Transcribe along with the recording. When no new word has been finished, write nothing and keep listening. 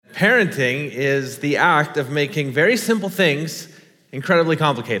Parenting is the act of making very simple things incredibly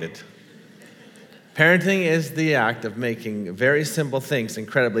complicated. Parenting is the act of making very simple things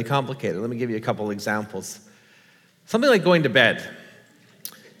incredibly complicated. Let me give you a couple examples. Something like going to bed.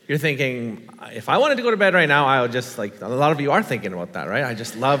 You're thinking, if I wanted to go to bed right now, I would just, a lot of you are thinking about that, right? I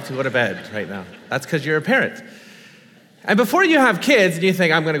just love to go to bed right now. That's because you're a parent. And before you have kids and you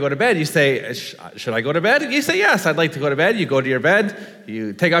think, I'm going to go to bed, you say, should I go to bed? You say, yes, I'd like to go to bed. You go to your bed,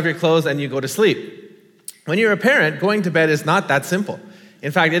 you take off your clothes, and you go to sleep. When you're a parent, going to bed is not that simple.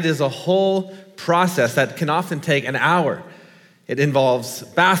 In fact, it is a whole process that can often take an hour. It involves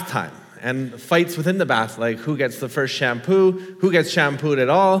bath time and fights within the bath, like who gets the first shampoo, who gets shampooed at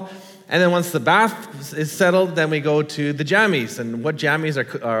all. And then once the bath is settled, then we go to the jammies and what jammies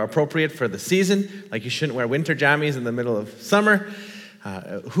are appropriate for the season. Like you shouldn't wear winter jammies in the middle of summer.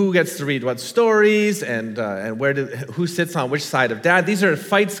 Who gets to read what stories and who sits on which side of dad. These are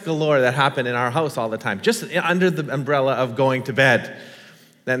fights galore that happen in our house all the time, just under the umbrella of going to bed.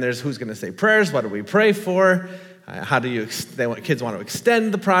 Then there's who's going to say prayers, what do we pray for? Kids want to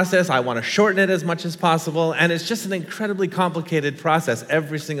extend the process. I want to shorten it as much as possible. And it's just an incredibly complicated process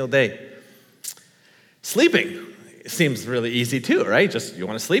every single day. Sleeping seems really easy too, right? Just you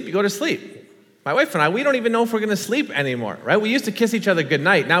want to sleep, you go to sleep. My wife and I, we don't even know if we're going to sleep anymore, right? We used to kiss each other good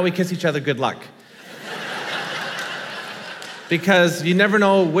night. Now we kiss each other good luck. Because you never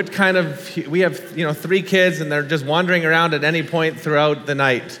know what kind of, we have 3 kids and they're just wandering around at any point throughout the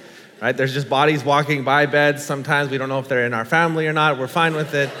night. Right? There's just bodies walking by beds. Sometimes we don't know if they're in our family or not. We're fine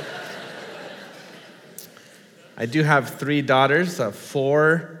with it. I do have 3 daughters,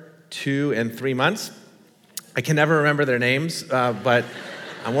 4, 2, and 3 months. I can never remember their names, but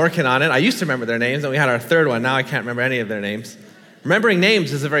I'm working on it. I used to remember their names, and we had our 3rd one. Now I can't remember any of their names. Remembering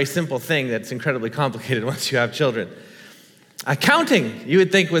names is a very simple thing that's incredibly complicated once you have children. Counting, you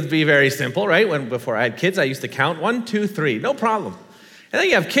would think would be very simple, right? Before I had kids, I used to count 1, 2, 3, no problem. And then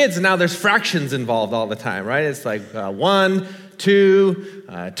you have kids, and now there's fractions involved all the time, right? It's like 1, 2,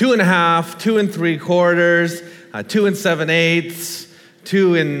 2.5, 2 3/4, 2 7/8,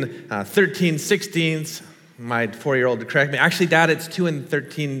 2 13 16ths. My 4-year-old to correct me. Actually, Dad, it's 2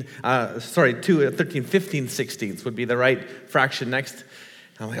 13 15 16ths would be the right fraction next.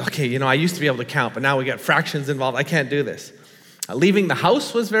 I'm like, okay, I used to be able to count, but now we got fractions involved. I can't do this. Leaving the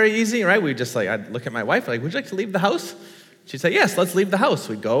house was very easy, right? I'd look at my wife, would you like to leave the house? She'd say, yes, let's leave the house.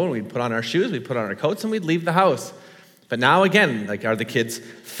 We'd go and we'd put on our shoes, we'd put on our coats, and we'd leave the house. But now again, are the kids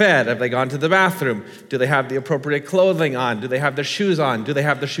fed? Have they gone to the bathroom? Do they have the appropriate clothing on? Do they have their shoes on? Do they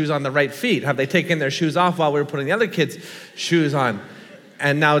have their shoes on the right feet? Have they taken their shoes off while we were putting the other kids' shoes on?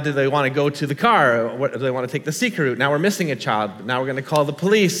 And now do they want to go to the car? Or do they want to take the secret route? Now we're missing a child. Now we're going to call the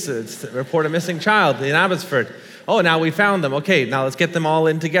police to report a missing child in Abbotsford. Oh, now we found them. Okay, now let's get them all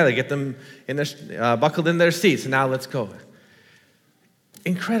in together. Get them buckled in their seats. And now let's go.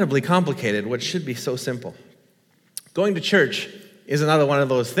 Incredibly complicated, what should be so simple. Going to church is another one of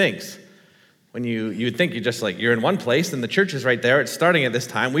those things. When you'd think you're in one place and the church is right there, it's starting at this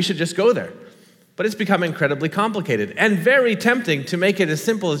time, we should just go there. But it's become incredibly complicated and very tempting to make it as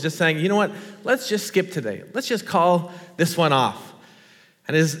simple as just saying, you know what, let's just skip today. Let's just call this one off.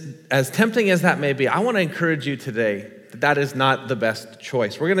 And as tempting as that may be, I want to encourage you today that is not the best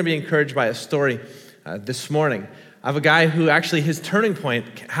choice. We're going to be encouraged by a story this morning of a guy who actually his turning point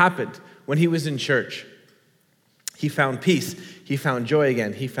happened when he was in church. He found peace. He found joy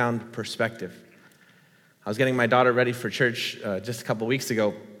again. He found perspective. I was getting my daughter ready for church just a couple weeks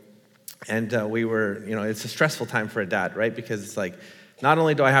ago, and we were, it's a stressful time for a dad, right? Because it's like, not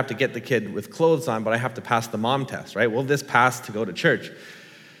only do I have to get the kid with clothes on, but I have to pass the mom test, right? Will this pass to go to church?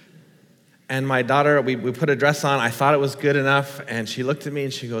 And my daughter, we put a dress on. I thought it was good enough, and she looked at me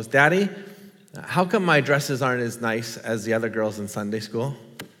and she goes, Daddy, how come my dresses aren't as nice as the other girls in Sunday school?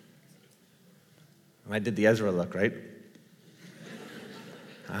 And I did the Ezra look, right?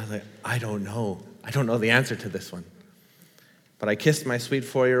 I was like, I don't know. I don't know the answer to this one. But I kissed my sweet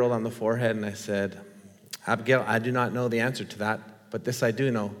 4-year-old on the forehead and I said, Abigail, I do not know the answer to that, but this I do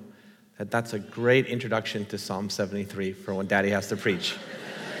know, that that's a great introduction to Psalm 73 for when Daddy has to preach.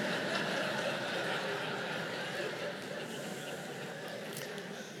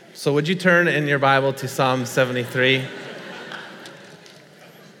 So would you turn in your Bible to Psalm 73?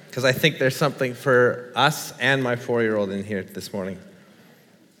 Because I think there's something for us and my 4-year-old in here this morning.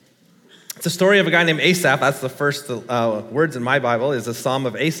 It's a story of a guy named Asaph. That's the first words in my Bible, is a psalm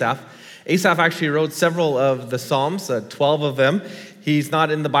of Asaph. Asaph actually wrote several of the psalms, 12 of them. He's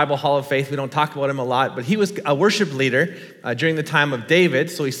not in the Bible Hall of Faith. We don't talk about him a lot, but he was a worship leader during the time of David,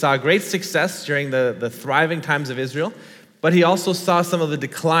 so he saw great success during the thriving times of Israel. but he also saw some of the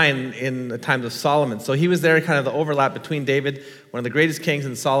decline in the times of Solomon. So he was there, kind of the overlap between David, one of the greatest kings,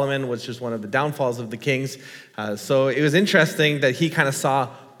 and Solomon, which was one of the downfalls of the kings. So it was interesting that he kind of saw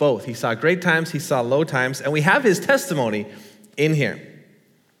both. He saw great times, he saw low times, and we have his testimony in here.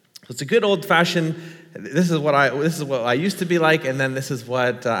 So it's a good old-fashioned, this is what I used to be like, and then this is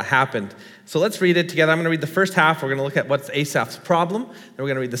what happened. So let's read it together. I'm going to read the first half. We're going to look at what's Asaph's problem. Then we're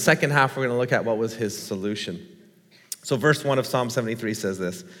going to read the second half. We're going to look at what was his solution. So verse 1 of Psalm 73 says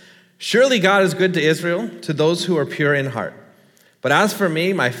this: "Surely God is good to Israel, to those who are pure in heart. But as for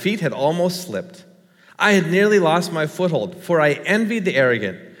me, my feet had almost slipped. I had nearly lost my foothold, for I envied the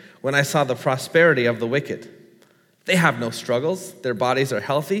arrogant when I saw the prosperity of the wicked. They have no struggles. Their bodies are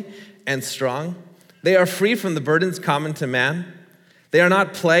healthy and strong. They are free from the burdens common to man. They are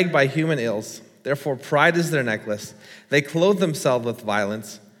not plagued by human ills. Therefore pride is their necklace. They clothe themselves with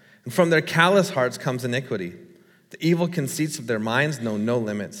violence, and from their callous hearts comes iniquity. The evil conceits of their minds know no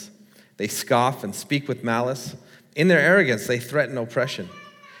limits. They scoff and speak with malice. In their arrogance they threaten oppression.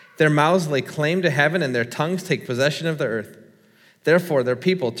 Their mouths lay claim to heaven, and their tongues take possession of the earth. Therefore their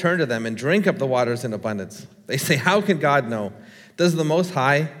people turn to them and drink up the waters in abundance. They say, 'How can God know? Does the Most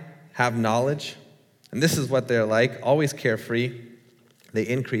High have knowledge?' And this is what they're like, always carefree. They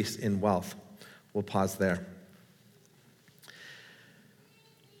increase in wealth." We'll pause there.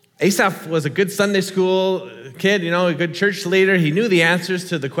 Asaph was a good Sunday school kid, a good church leader. He knew the answers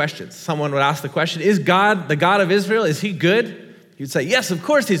to the questions. Someone would ask the question, is God, the God of Israel, is he good? He'd say, yes, of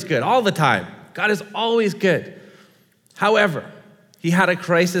course he's good, all the time. God is always good. However, he had a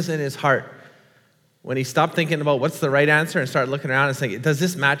crisis in his heart when he stopped thinking about what's the right answer and started looking around and saying, does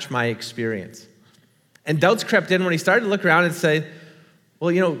this match my experience? And doubts crept in when he started to look around and say,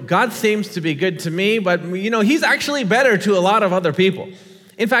 well, God seems to be good to me, but, he's actually better to a lot of other people.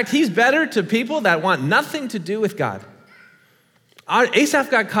 In fact, he's better to people that want nothing to do with God. Asaph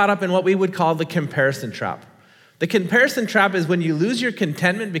got caught up in what we would call the comparison trap. The comparison trap is when you lose your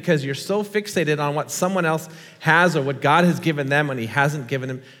contentment because you're so fixated on what someone else has or what God has given them when he hasn't given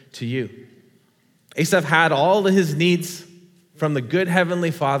them to you. Asaph had all of his needs from the good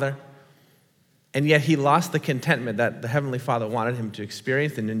Heavenly Father, and yet he lost the contentment that the Heavenly Father wanted him to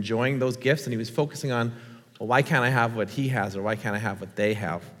experience and enjoying those gifts, and he was focusing on, well, why can't I have what he has, or why can't I have what they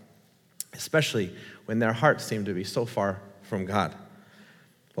have? Especially when their hearts seemed to be so far from God.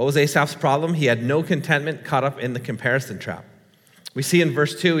 What was Asaph's problem? He had no contentment, caught up in the comparison trap. We see in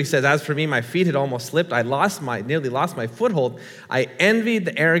verse 2, he says, "As for me, my feet had almost slipped. I nearly lost my foothold. I envied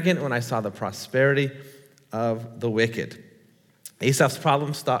the arrogant when I saw the prosperity of the wicked." Asaph's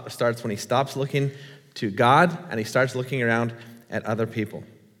problem starts when he stops looking to God and he starts looking around at other people.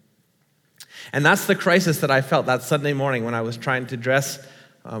 And that's the crisis that I felt that Sunday morning when I was trying to dress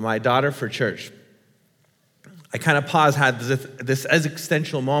my daughter for church. I kind of paused, had this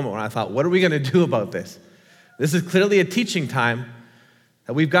existential moment when I thought, what are we going to do about this? This is clearly a teaching time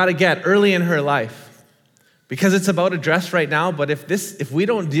that we've got to get early in her life, because it's about a dress right now, but if we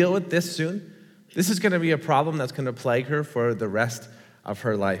don't deal with this soon, this is going to be a problem that's going to plague her for the rest of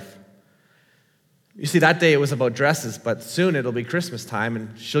her life. You see, that day it was about dresses, but soon it'll be Christmas time,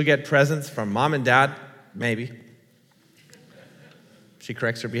 and she'll get presents from mom and dad, maybe. She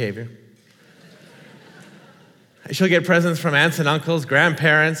corrects her behavior. She'll get presents from aunts and uncles,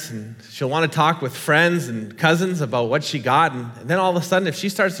 grandparents, and she'll want to talk with friends and cousins about what she got. And then all of a sudden, if she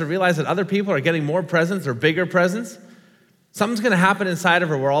starts to realize that other people are getting more presents or bigger presents, something's going to happen inside of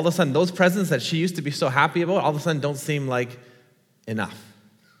her where all of a sudden those presents that she used to be so happy about all of a sudden don't seem like enough.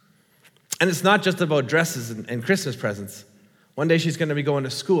 And it's not just about dresses and Christmas presents. One day she's going to be going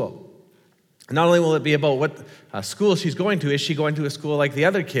to school. And not only will it be about what school she's going to, is she going to a school like the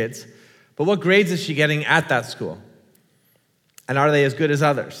other kids, but what grades is she getting at that school? And are they as good as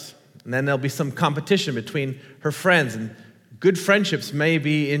others? And then there'll be some competition between her friends, and good friendships may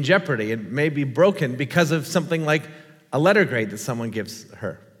be in jeopardy and may be broken because of something like a letter grade that someone gives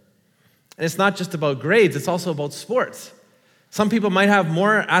her. And it's not just about grades, it's also about sports. Some people might have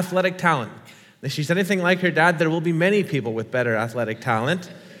more athletic talent. If she's anything like her dad, there will be many people with better athletic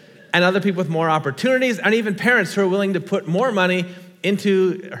talent, and other people with more opportunities, and even parents who are willing to put more money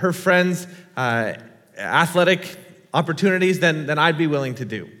into her friends' athletic opportunities than I'd be willing to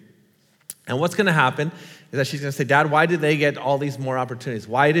do. And what's going to happen is that she's going to say, Dad, why did they get all these more opportunities?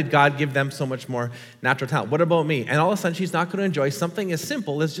 Why did God give them so much more natural talent? What about me? And all of a sudden, she's not going to enjoy something as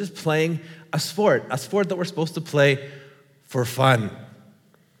simple as just playing a sport that we're supposed to play for fun.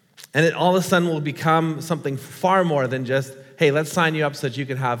 And it all of a sudden will become something far more than just, hey, let's sign you up so that you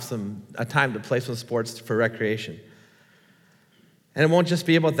can have a time to play some sports for recreation. And it won't just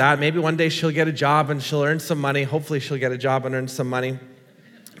be about that. Maybe one day she'll get a job and she'll earn some money. Hopefully she'll get a job and earn some money.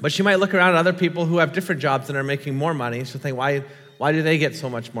 But she might look around at other people who have different jobs and are making more money. She'll think, why do they get so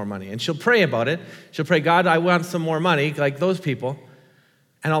much more money? And she'll pray about it. She'll pray, God, I want some more money like those people.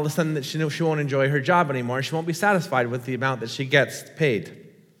 And all of a sudden she won't enjoy her job anymore. She won't be satisfied with the amount that she gets paid.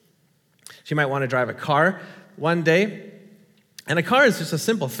 She might want to drive a car one day. And a car is just a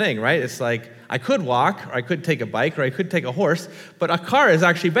simple thing, right? It's like, I could walk, or I could take a bike, or I could take a horse, but a car is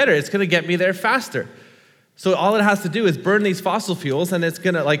actually better. It's going to get me there faster. So all it has to do is burn these fossil fuels, and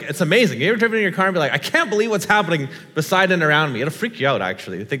it's amazing. You ever driven in your car and be like, I can't believe what's happening beside and around me? It'll freak you out,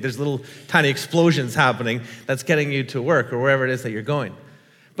 actually. You think there's little tiny explosions happening that's getting you to work or wherever it is that you're going.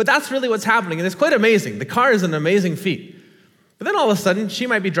 But that's really what's happening, and it's quite amazing. The car is an amazing feat. But then all of a sudden, she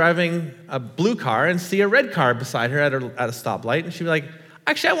might be driving a blue car and see a red car beside her at a stoplight, and she'd be like,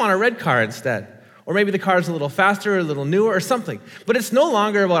 actually, I want a red car instead. Or maybe the car's a little faster or a little newer or something. But it's no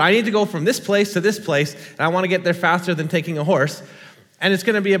longer about, I need to go from this place to this place, and I want to get there faster than taking a horse. And it's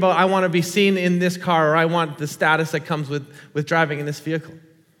going to be about, I want to be seen in this car, or I want the status that comes with driving in this vehicle.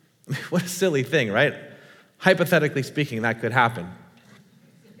 What a silly thing, right? Hypothetically speaking, that could happen.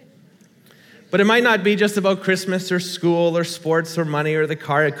 But it might not be just about Christmas or school or sports or money or the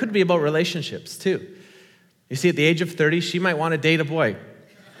car. It could be about relationships too. You see, at the age of 30, she might want to date a boy.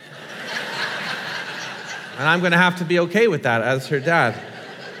 And I'm going to have to be okay with that as her dad.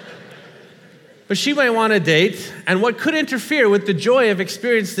 But she might want to date, and what could interfere with the joy of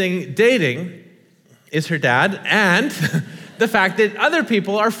experiencing dating is her dad and the fact that other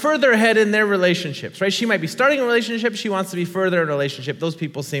people are further ahead in their relationships, right? She might be starting a relationship. She wants to be further in a relationship. Those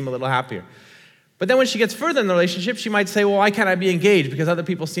people seem a little happier. But then when she gets further in the relationship, she might say, well, why can't I be engaged? Because other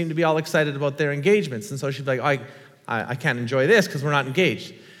people seem to be all excited about their engagements. And so she'd be like, I can't enjoy this because we're not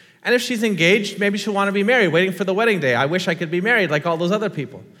engaged. And if she's engaged, maybe she'll want to be married, waiting for the wedding day. I wish I could be married like all those other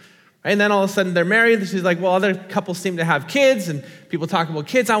people. Right? And then all of a sudden they're married. She's like, well, other couples seem to have kids, and people talk about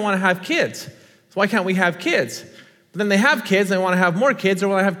kids. I want to have kids. So why can't we have kids? But then they have kids, and they want to have more kids, or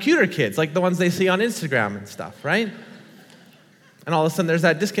want to have cuter kids, like the ones they see on Instagram and stuff, right? And all of a sudden there's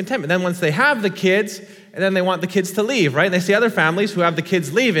that discontentment. Then once they have the kids, and then they want the kids to leave, right? And they see other families who have the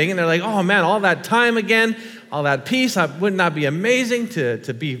kids leaving, and they're like, oh man, all that time again, all that peace, wouldn't that be amazing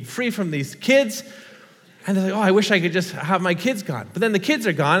to be free from these kids? And they're like, oh, I wish I could just have my kids gone. But then the kids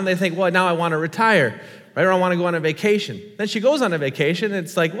are gone, and they think, well, now I want to retire, right? Or I want to go on a vacation. Then she goes on a vacation, and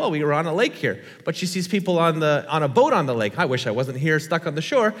it's like, well, we were on a lake here. But she sees people on a boat on the lake. I wish I wasn't here stuck on the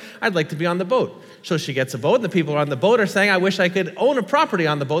shore. I'd like to be on the boat. So she gets a boat, and the people on the boat are saying, I wish I could own a property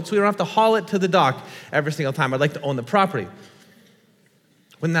on the boat so we don't have to haul it to the dock every single time. I'd like to own the property.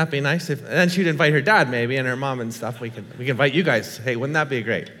 Wouldn't that be nice? And then she'd invite her dad maybe and her mom and stuff. We can invite you guys. Hey, wouldn't that be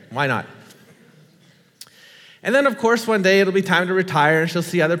great? Why not? And then, of course, one day it'll be time to retire, and she'll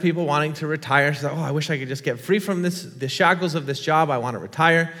see other people wanting to retire. She's like, oh, I wish I could just get free from the shackles of this job. I want to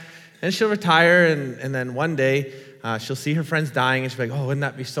retire. And she'll retire, and then one day she'll see her friends dying, and she'll be like, oh, wouldn't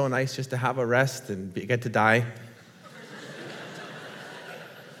that be so nice just to have a rest and get to die?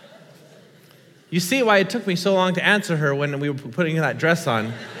 You see why it took me so long to answer her when we were putting that dress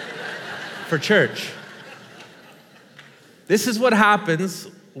on for church. This is what happens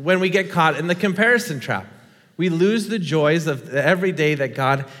when we get caught in the comparison trap. We lose the joys of the everyday that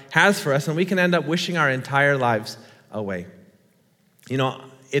God has for us, and we can end up wishing our entire lives away. You know,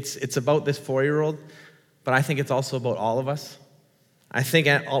 it's about this 4-year-old, but I think it's also about all of us. I think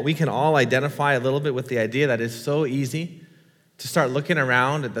we can all identify a little bit with the idea that it's so easy to start looking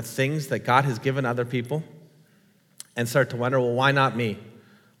around at the things that God has given other people and start to wonder, well, why not me?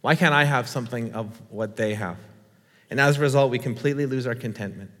 Why can't I have something of what they have? And as a result, we completely lose our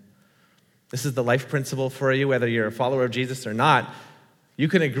contentment. This is the life principle for you, whether you're a follower of Jesus or not. You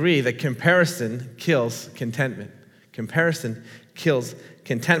can agree that comparison kills contentment. Comparison kills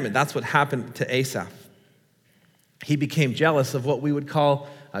contentment. That's what happened to Asaph. He became jealous of what we would call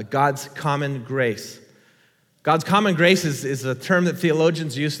God's common grace. God's common grace is a term that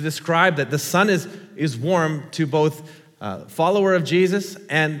theologians use to describe that the sun is warm to both follower of Jesus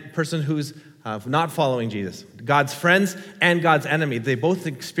and person who's not following Jesus. God's friends and God's enemy. They both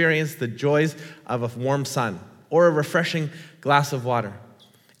experience the joys of a warm sun or a refreshing glass of water.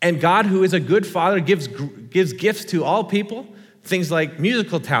 And God, who is a good father, gives gifts to all people, things like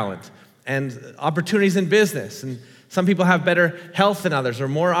musical talent and opportunities in business. And some people have better health than others or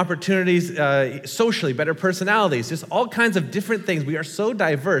more opportunities socially, better personalities, just all kinds of different things. We are so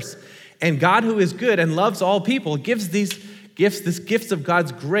diverse. And God, who is good and loves all people, gives these gifts of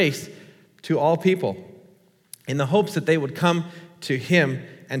God's grace to all people in the hopes that they would come to him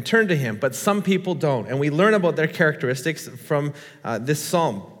and turn to him, but some people don't. And we learn about their characteristics from this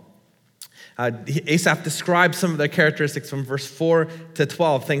psalm. Asaph describes some of their characteristics from verse 4 to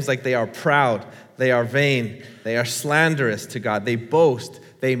 12, things like they are proud, they are vain, they are slanderous to God, they boast,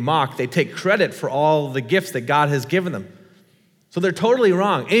 they mock, they take credit for all the gifts that God has given them. So they're totally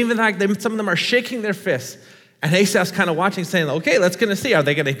wrong. And even like some of them are shaking their fists. And Asaph's kind of watching, saying, okay, let's going to see. Are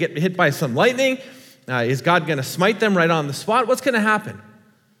they going to get hit by some lightning? Is God going to smite them right on the spot? What's going to happen?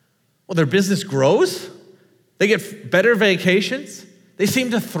 Well, their business grows. They get better vacations. They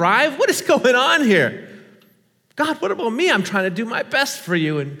seem to thrive. What is going on here? God, what about me? I'm trying to do my best for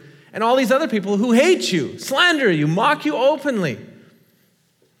you. And all these other people who hate you, slander you, mock you openly.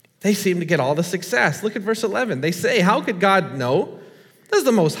 They seem to get all the success. Look at verse 11. They say, how could God know? Does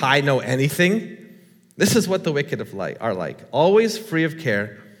the Most High know anything? This is what the wicked are like. Always free of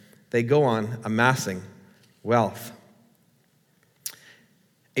care, they go on amassing wealth.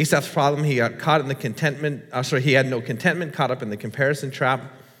 Asaph's problem, he got caught in the he had no contentment, caught up in the comparison trap.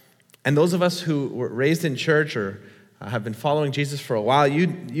 And those of us who were raised in church or have been following Jesus for a while,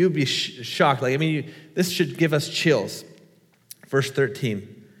 you'd be shocked. This should give us chills. Verse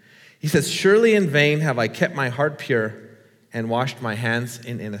 13. He says, surely in vain have I kept my heart pure and washed my hands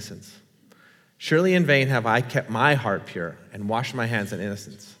in innocence. Surely in vain have I kept my heart pure and washed my hands in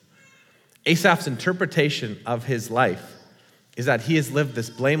innocence. Asaph's interpretation of his life is that he has lived this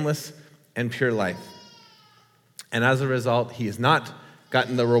blameless and pure life. And as a result, he has not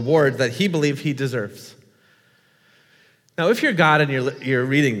gotten the reward that he believed he deserves. Now, if you're God and you're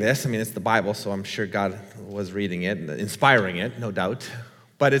reading this, it's the Bible, so I'm sure God was reading it, inspiring it, no doubt.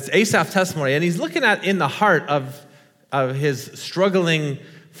 But it's Asaph's testimony, and he's looking at in the heart of his struggling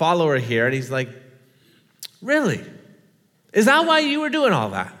follower here, and he's like, really? Is that why you were doing all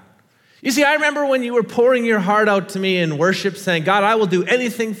that? You see, I remember when you were pouring your heart out to me in worship, saying, God, I will do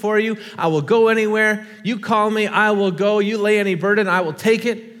anything for you. I will go anywhere. You call me, I will go. You lay any burden, I will take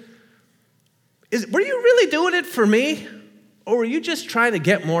it. Were you really doing it for me? Or were you just trying to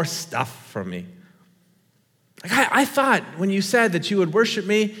get more stuff from me? I thought when you said that you would worship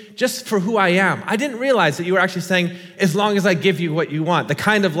me just for who I am, I didn't realize that you were actually saying, as long as I give you what you want, the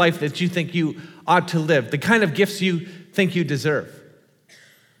kind of life that you think you ought to live, the kind of gifts you think you deserve.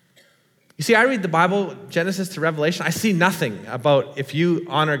 You see, I read the Bible, Genesis to Revelation, I see nothing about if you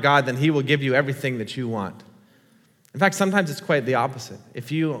honor God, then he will give you everything that you want. In fact, sometimes it's quite the opposite.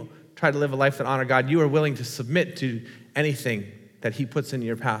 If you try to live a life that honor God, you are willing to submit to anything that he puts in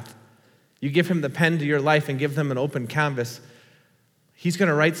your path. You give him the pen to your life and give them an open canvas, he's going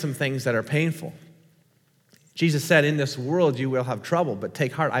to write some things that are painful. Jesus said, in this world you will have trouble, but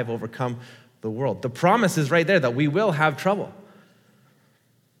take heart, I've overcome the world. The promise is right there that we will have trouble.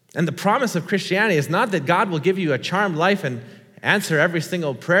 And the promise of Christianity is not that God will give you a charmed life and answer every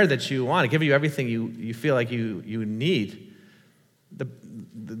single prayer that you want, give you everything you feel like you need.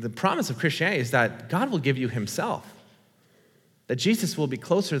 The promise of Christianity is that God will give you himself. That Jesus will be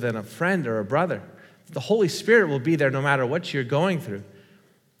closer than a friend or a brother. The Holy Spirit will be there no matter what you're going through.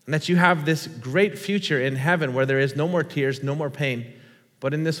 And that you have this great future in heaven where there is no more tears, no more pain.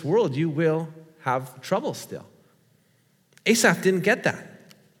 But in this world, you will have trouble still. Asaph didn't get that.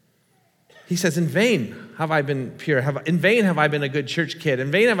 He says, in vain have I been pure. In vain have I been a good church kid.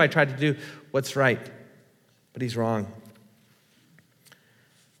 In vain have I tried to do what's right. But he's wrong.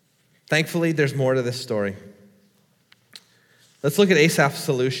 Thankfully, there's more to this story. Let's look at Asaph's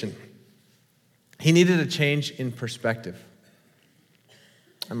solution. He needed a change in perspective.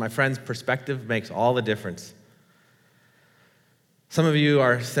 And my friends, perspective makes all the difference. Some of you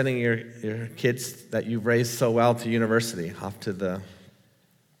are sending your kids that you've raised so well to university, off to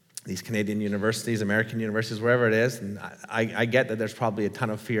these Canadian universities, American universities, wherever it is. And I get that there's probably a ton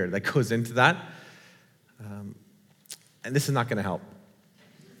of fear that goes into that. And this is not going to help.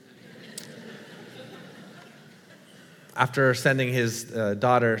 After sending his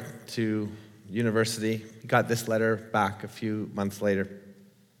daughter to university, he got this letter back a few months later.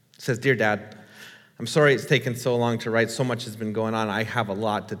 It says, Dear Dad, I'm sorry it's taken so long to write. So much has been going on. I have a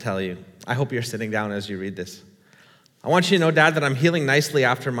lot to tell you. I hope you're sitting down as you read this. I want you to know, Dad, that I'm healing nicely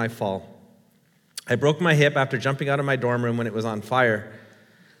after my fall. I broke my hip after jumping out of my dorm room when it was on fire.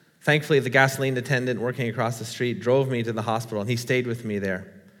 Thankfully, the gasoline attendant working across the street drove me to the hospital, and he stayed with me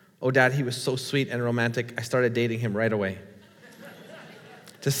there. Oh, Dad, he was so sweet and romantic, I started dating him right away.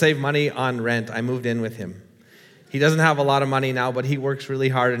 To save money on rent, I moved in with him. He doesn't have a lot of money now, but he works really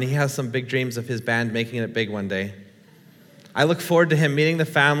hard, and he has some big dreams of his band making it big one day. I look forward to him meeting the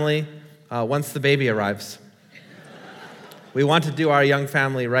family once the baby arrives. We want to do our young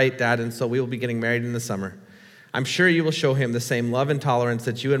family right, Dad, and so we will be getting married in the summer. I'm sure you will show him the same love and tolerance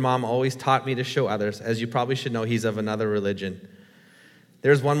that you and Mom always taught me to show others, as you probably should know he's of another religion.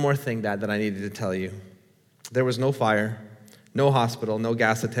 There's one more thing, Dad, that I needed to tell you. There was no fire, no hospital, no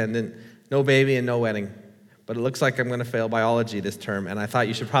gas attendant, no baby, and no wedding. But it looks like I'm going to fail biology this term, and I thought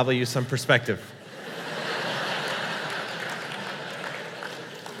you should probably use some perspective.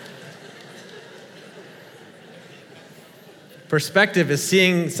 Perspective is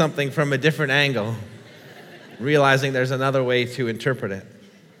seeing something from a different angle, realizing there's another way to interpret it.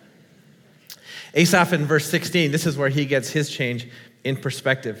 Asaph in verse 16, this is where he gets his change in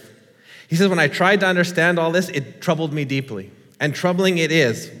perspective. He says, when I tried to understand all this, it troubled me deeply. And troubling it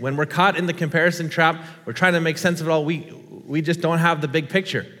is. When we're caught in the comparison trap, we're trying to make sense of it all, we just don't have the big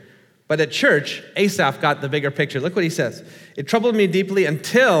picture. But at church, Asaph got the bigger picture. Look what he says. It troubled me deeply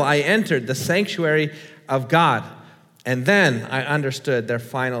until I entered the sanctuary of God. And then I understood their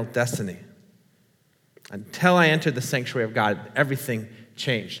final destiny. Until I entered the sanctuary of God, everything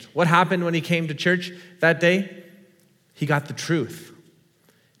changed. What happened when he came to church that day? He got the truth.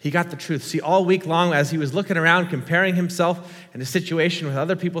 He got the truth. See, all week long, as he was looking around, comparing himself and his situation with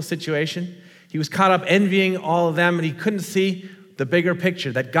other people's situation, he was caught up envying all of them, and he couldn't see the bigger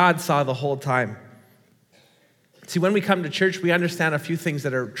picture that God saw the whole time. See, when we come to church, we understand a few things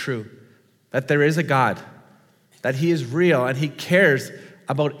that are true. That there is a God, that he is real, and he cares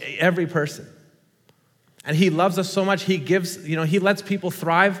about every person. And he loves us so much, he gives, he lets people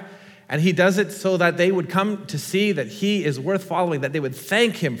thrive, and he does it so that they would come to see that he is worth following, that they would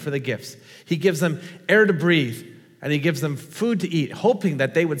thank him for the gifts. He gives them air to breathe, and he gives them food to eat, hoping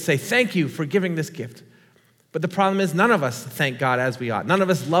that they would say, thank you for giving this gift. But the problem is none of us thank God as we ought. None of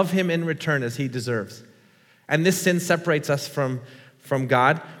us love him in return as he deserves. And this sin separates us from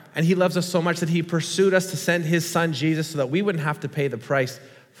God, and he loves us so much that he pursued us to send his son Jesus so that we wouldn't have to pay the price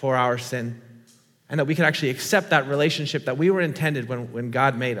for our sin, and that we could actually accept that relationship that we were intended when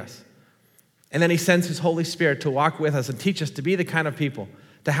God made us. And then he sends his Holy Spirit to walk with us and teach us to be the kind of people,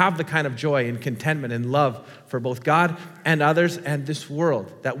 to have the kind of joy and contentment and love for both God and others and this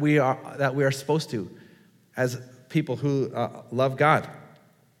world that we are supposed to as people who love God.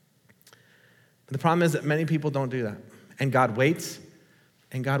 But the problem is that many people don't do that. And God waits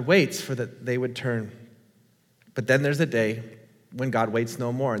for that they would turn. But then there's a day when God waits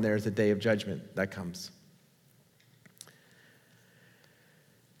no more, and there's a day of judgment that comes.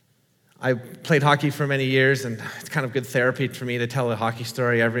 I played hockey for many years, and it's kind of good therapy for me to tell a hockey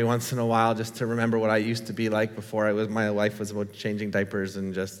story every once in a while, just to remember what I used to be like before my life was about changing diapers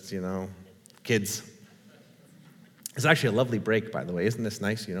and just, kids. It's actually a lovely break, by the way. Isn't this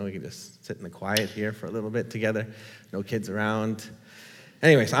nice? We can just sit in the quiet here for a little bit together. No kids around.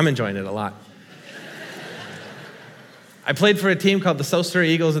 Anyways, I'm enjoying it a lot. I played for a team called the South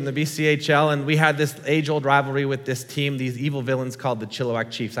Surrey Eagles in the BCHL, and we had this age-old rivalry with this team, these evil villains called the Chilliwack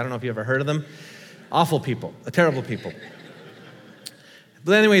Chiefs. I don't know if you ever heard of them. Awful people, terrible people.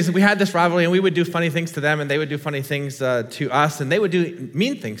 But anyways, we had this rivalry, and we would do funny things to them, and they would do funny things to us, and they would do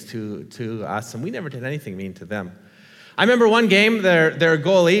mean things to us, and we never did anything mean to them. I remember one game, their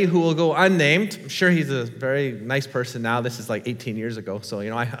goalie, who will go unnamed, I'm sure he's a very nice person now. This is like 18 years ago, so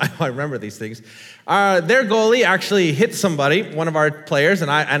I remember these things. Their goalie actually hit somebody, one of our players,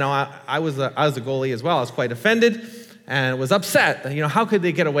 and I was a goalie as well. I was quite offended and was upset. How could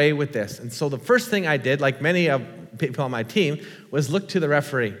they get away with this? And so the first thing I did, like many of people on my team, was look to the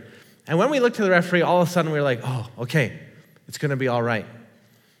referee. And when we looked to the referee, all of a sudden we were like, oh, okay, it's going to be all right.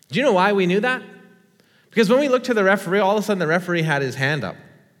 Do you know why we knew that? Because when we looked to the referee, all of a sudden the referee had his hand up.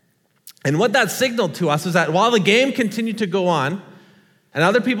 And what that signaled to us was that while the game continued to go on, and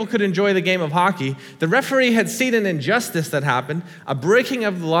other people could enjoy the game of hockey, the referee had seen an injustice that happened, a breaking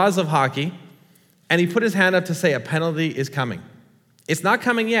of the laws of hockey, and he put his hand up to say a penalty is coming. It's not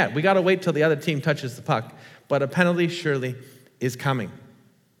coming yet. We got to wait till the other team touches the puck, but a penalty surely is coming.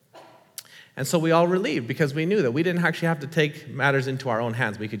 And so we all relieved because we knew that we didn't actually have to take matters into our own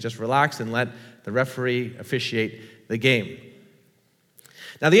hands. We could just relax and let the referee officiate the game.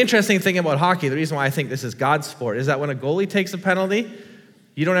 Now, the interesting thing about hockey, the reason why I think this is God's sport, is that when a goalie takes a penalty,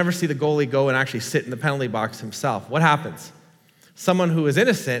 you don't ever see the goalie go and actually sit in the penalty box himself. What happens? Someone who is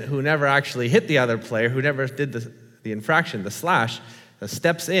innocent, who never actually hit the other player, who never did the infraction, the slash,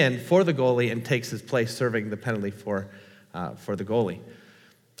 steps in for the goalie and takes his place, serving the penalty for the goalie.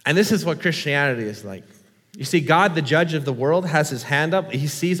 And this is what Christianity is like. You see, God, the judge of the world, has his hand up. He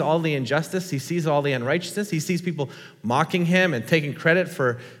sees all the injustice. He sees all the unrighteousness. He sees people mocking him and taking credit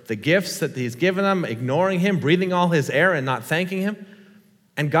for the gifts that he's given them, ignoring him, breathing all his air and not thanking him.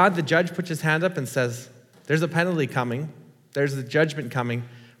 And God, the judge, puts his hand up and says, there's a penalty coming. There's a judgment coming,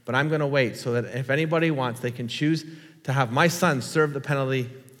 but I'm going to wait so that if anybody wants, they can choose to have my son serve the penalty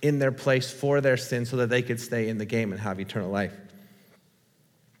in their place for their sin so that they could stay in the game and have eternal life.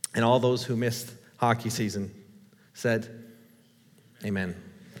 And all those who missed hockey season said, amen.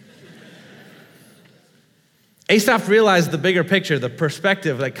 Asaph realized the bigger picture, the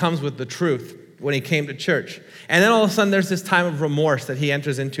perspective that comes with the truth when he came to church. And then all of a sudden there's this time of remorse that he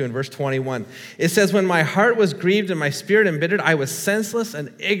enters into in verse 21. It says, when my heart was grieved and my spirit embittered, I was senseless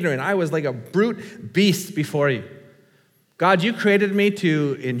and ignorant. I was like a brute beast before you. God, you created me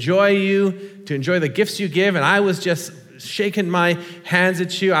to enjoy you, to enjoy the gifts you give, and I was just shaking my hands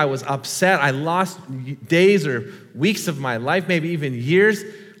at you. I was upset. I lost days or weeks of my life, maybe even years.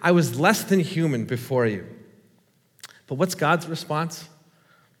 I was less than human before you. But what's God's response?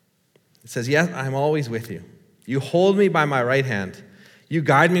 It says, yes, I'm always with you. You hold me by my right hand. You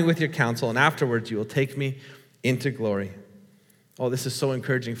guide me with your counsel, and afterwards you will take me into glory. Oh, this is so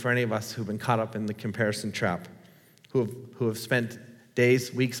encouraging for any of us who've been caught up in the comparison trap, who have spent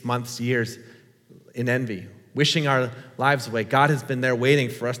days, weeks, months, years in envy, wishing our lives away. God has been there waiting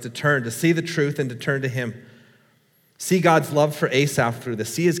for us to turn, to see the truth and to turn to him. See God's love for Asaph through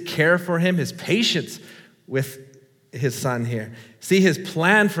this. See his care for him, his patience with his son here. See his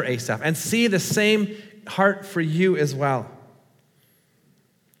plan for Asaph, and see the same heart for you as well.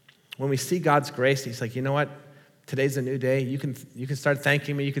 When we see God's grace, he's like, you know what? Today's a new day. You can start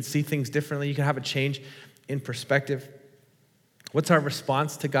thanking me. You can see things differently. You can have a change in perspective. What's our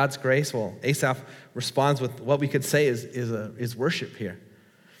response to God's grace? Well, Asaph responds with what we could say is worship here.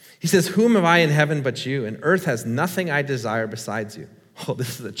 He says, whom have I in heaven but you? And earth has nothing I desire besides you. Oh,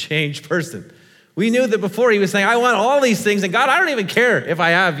 this is a changed person. We knew that before he was saying, I want all these things, and God, I don't even care if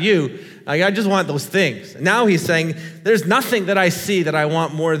I have you. Like, I just want those things. And now he's saying, there's nothing that I see that I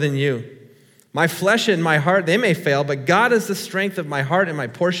want more than you. My flesh and my heart, they may fail, but God is the strength of my heart and my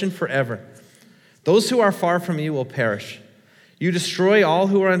portion forever. Those who are far from you will perish. You destroy all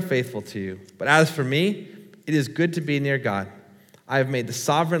who are unfaithful to you. But as for me, it is good to be near God. I have made the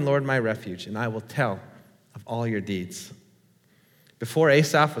sovereign Lord my refuge, and I will tell of all your deeds. Before,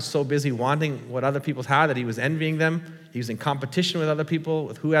 Asaph was so busy wanting what other people had that he was envying them. He was in competition with other people,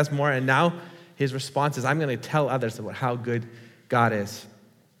 with who has more. And now his response is, I'm going to tell others about how good God is.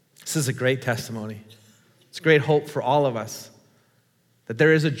 This is a great testimony. It's great hope for all of us, that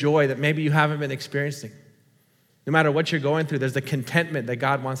there is a joy that maybe you haven't been experiencing. No matter what you're going through, there's a contentment that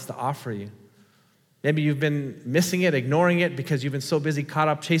God wants to offer you. Maybe you've been missing it, ignoring it, because you've been so busy caught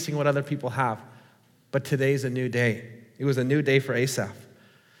up chasing what other people have. But today's a new day. It was a new day for Asaph.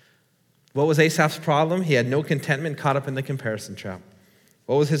 What was Asaph's problem? He had no contentment, caught up in the comparison trap.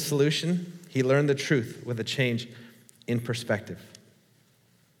 What was his solution? He learned the truth with a change in perspective.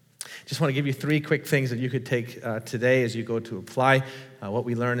 Just want to give you 3 quick things that you could take today as you go to apply what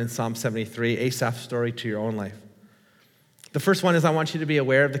we learned in Psalm 73, Asaph's story, to your own life. The first one is, I want you to be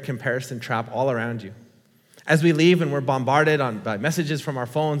aware of the comparison trap all around you. As we leave and we're bombarded by messages from our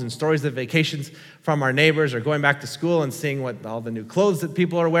phones and stories of vacations from our neighbors, or going back to school and seeing what all the new clothes that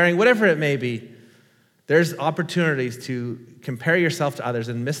people are wearing, whatever it may be, there's opportunities to compare yourself to others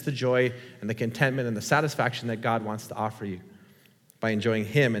and miss the joy and the contentment and the satisfaction that God wants to offer you by enjoying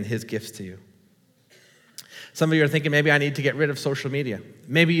him and his gifts to you. Some of you are thinking, maybe I need to get rid of social media.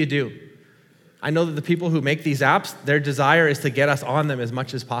 Maybe you do. I know that the people who make these apps, their desire is to get us on them as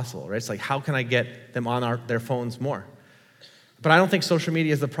much as possible, right? It's like, how can I get them on their phones more? But I don't think social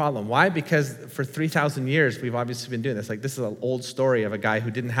media is the problem. Why? Because for 3,000 years, we've obviously been doing this. Like, this is an old story of a guy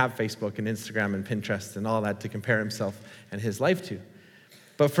who didn't have Facebook and Instagram and Pinterest and all that to compare himself and his life to.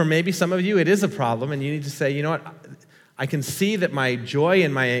 But for maybe some of you, it is a problem, and you need to say, you know what? I can see that my joy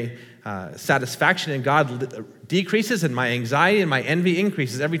and my satisfaction in God decreases, and my anxiety and my envy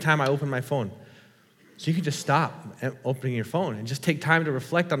increases every time I open my phone. So you can just stop opening your phone and just take time to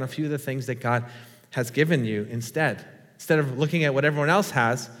reflect on a few of the things that God has given you instead. Instead of looking at what everyone else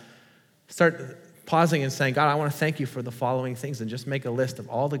has, start pausing and saying, God, I want to thank you for the following things, and just make a list of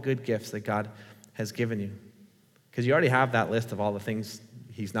all the good gifts that God has given you. Because you already have that list of all the things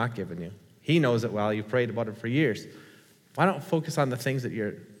he's not given you. He knows it well. You've prayed about it for years. Why don't focus on the things that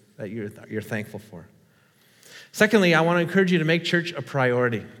you're thankful for? Secondly, I want to encourage you to make church a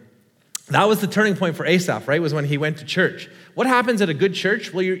priority. That was the turning point for Asaph, right? Was when he went to church. What happens at a good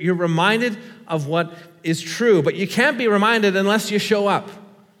church? Well, you're reminded of what is true, but you can't be reminded unless you show up.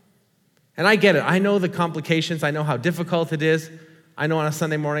 And I get it. I know the complications. I know how difficult it is. I know on a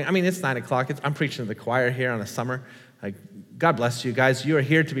Sunday morning, it's 9 o'clock. I'm preaching to the choir here on a summer. God bless you guys. You are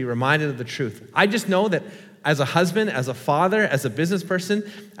here to be reminded of the truth. I just know that as a husband, as a father, as a business person,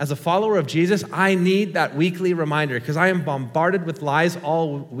 as a follower of Jesus, I need that weekly reminder because I am bombarded with lies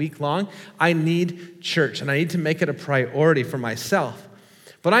all week long. I need church, and I need to make it a priority for myself.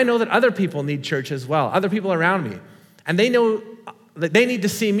 But I know that other people need church as well, other people around me. And they know that they need to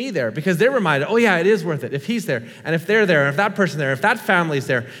see me there because they're reminded, oh yeah, it is worth it if he's there, and if they're there, and if that person's there, if that family's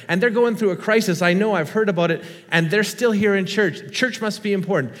there, and they're going through a crisis, I know, I've heard about it, and they're still here in church. Church must be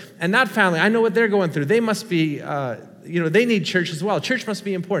important. And that family, I know what they're going through. They must be, they need church as well. Church must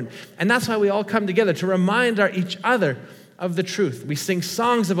be important. And that's why we all come together to remind each other of the truth. We sing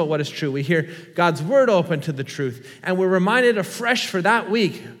songs about what is true. We hear God's word open to the truth, and we're reminded afresh for that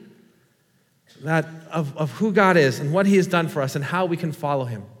week that of who God is and what he has done for us and how we can follow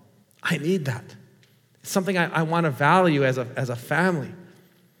him. I need that. It's something I want to value as a family.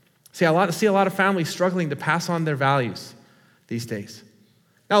 See a lot of families struggling to pass on their values these days.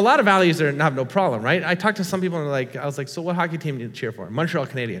 Now, a lot of values have no problem, right? I talked to some people and I was like, so what hockey team do you cheer for? Montreal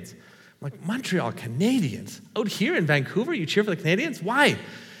Canadiens. I'm like, Montreal Canadiens? Out here in Vancouver, you cheer for the Canadiens? Why?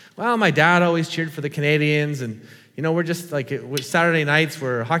 Well, my dad always cheered for the Canadiens, and we're just like, it was Saturday nights,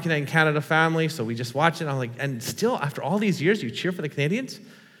 we're a Hockey Night in Canada family, so we just watch it. I'm like, and still, after all these years, you cheer for the Canadiens?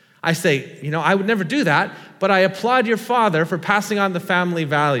 I say, I would never do that, but I applaud your father for passing on the family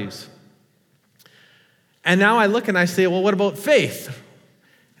values. And now I look and I say, well, what about faith?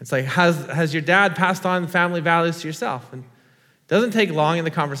 It's like, has your dad passed on family values to yourself? And it doesn't take long in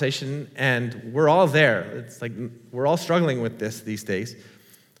the conversation, and we're all there. It's like, we're all struggling with this these days.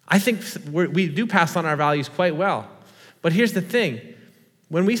 I think we do pass on our values quite well. But here's the thing.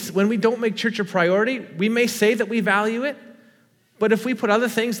 When we don't make church a priority, we may say that we value it, but if we put other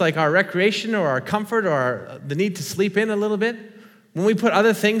things like our recreation or our comfort or the need to sleep in a little bit, when we put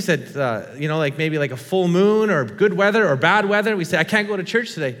other things that, like maybe like a full moon or good weather or bad weather, we say, I can't go to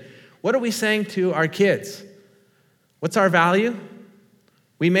church today. What are we saying to our kids? What's our value?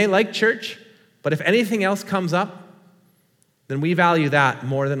 We may like church, but if anything else comes up, then we value that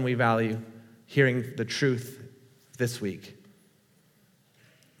more than we value hearing the truth this week.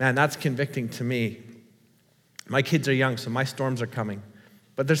 Man, that's convicting to me. My kids are young, so my storms are coming.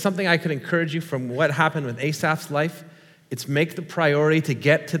 But there's something I could encourage you from what happened with Asaph's life. It's make the priority to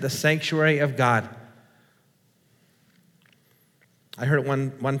get to the sanctuary of God. I heard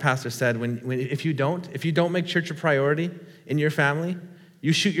one pastor said, if you don't make church a priority in your family,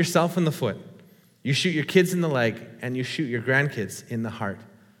 you shoot yourself in the foot. You shoot your kids in the leg, and you shoot your grandkids in the heart.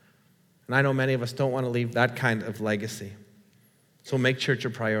 And I know many of us don't want to leave that kind of legacy. So make church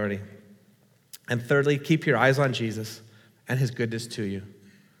a priority. And thirdly, keep your eyes on Jesus and his goodness to you.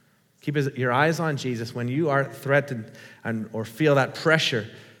 Keep your eyes on Jesus when you are threatened or feel that pressure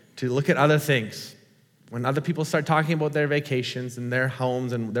to look at other things. When other people start talking about their vacations and their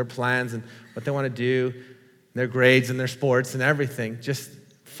homes and their plans and what they want to do, their grades and their sports and everything, just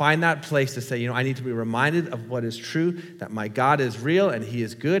find that place to say, I need to be reminded of what is true, that my God is real and he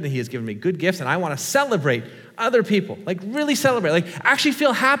is good and he has given me good gifts, and I want to celebrate other people, like really celebrate, like actually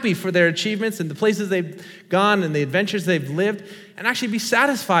feel happy for their achievements and the places they've gone and the adventures they've lived, and actually be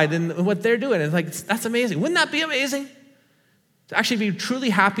satisfied in what they're doing. It's like, that's amazing. Wouldn't that be amazing? To actually be truly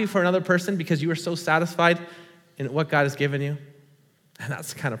happy for another person because you are so satisfied in what God has given you. And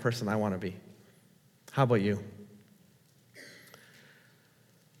that's the kind of person I want to be. How about you?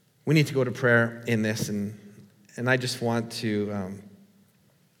 We need to go to prayer in this, and I just want to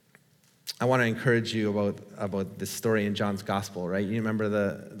encourage you about this story in John's gospel, right? You remember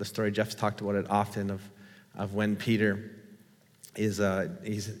the story, Jeff's talked about it often, of when Peter is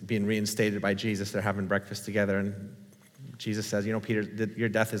he's being reinstated by Jesus. They're having breakfast together, and Jesus says, Peter, your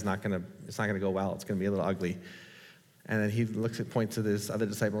death is not gonna go well. It's gonna be a little ugly. And then he points to this other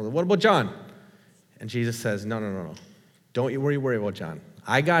disciple. What about John? And Jesus says, no. Don't you worry about John.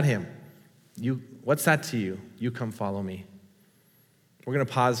 I got him. What's that to you? You come follow me. We're going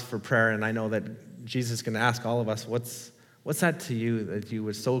to pause for prayer, and I know that Jesus is going to ask all of us, what's that to you that you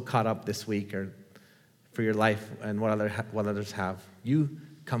were so caught up this week or for your life and what others have? You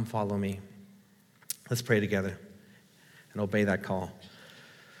come follow me. Let's pray together and obey that call.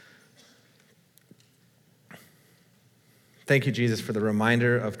 Thank you, Jesus, for the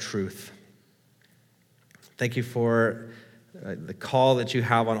reminder of truth. Thank you for the call that you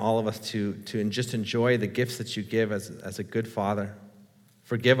have on all of us to just enjoy the gifts that you give as a good father.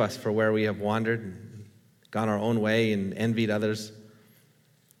 Forgive us for where we have wandered and gone our own way and envied others.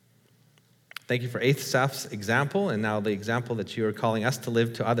 Thank you for Asaph's example and now the example that you are calling us to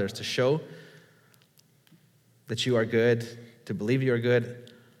live to others, to show that you are good, to believe you are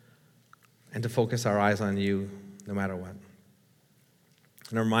good, and to focus our eyes on you no matter what.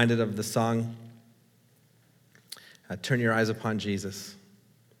 And I'm reminded of the song turn your eyes upon Jesus,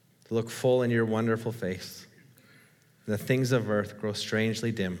 to look full in your wonderful face. The things of earth grow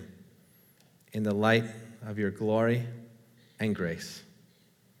strangely dim in the light of your glory and grace.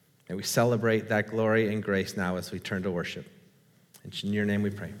 May we celebrate that glory and grace now as we turn to worship. In your name we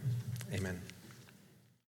pray. Amen.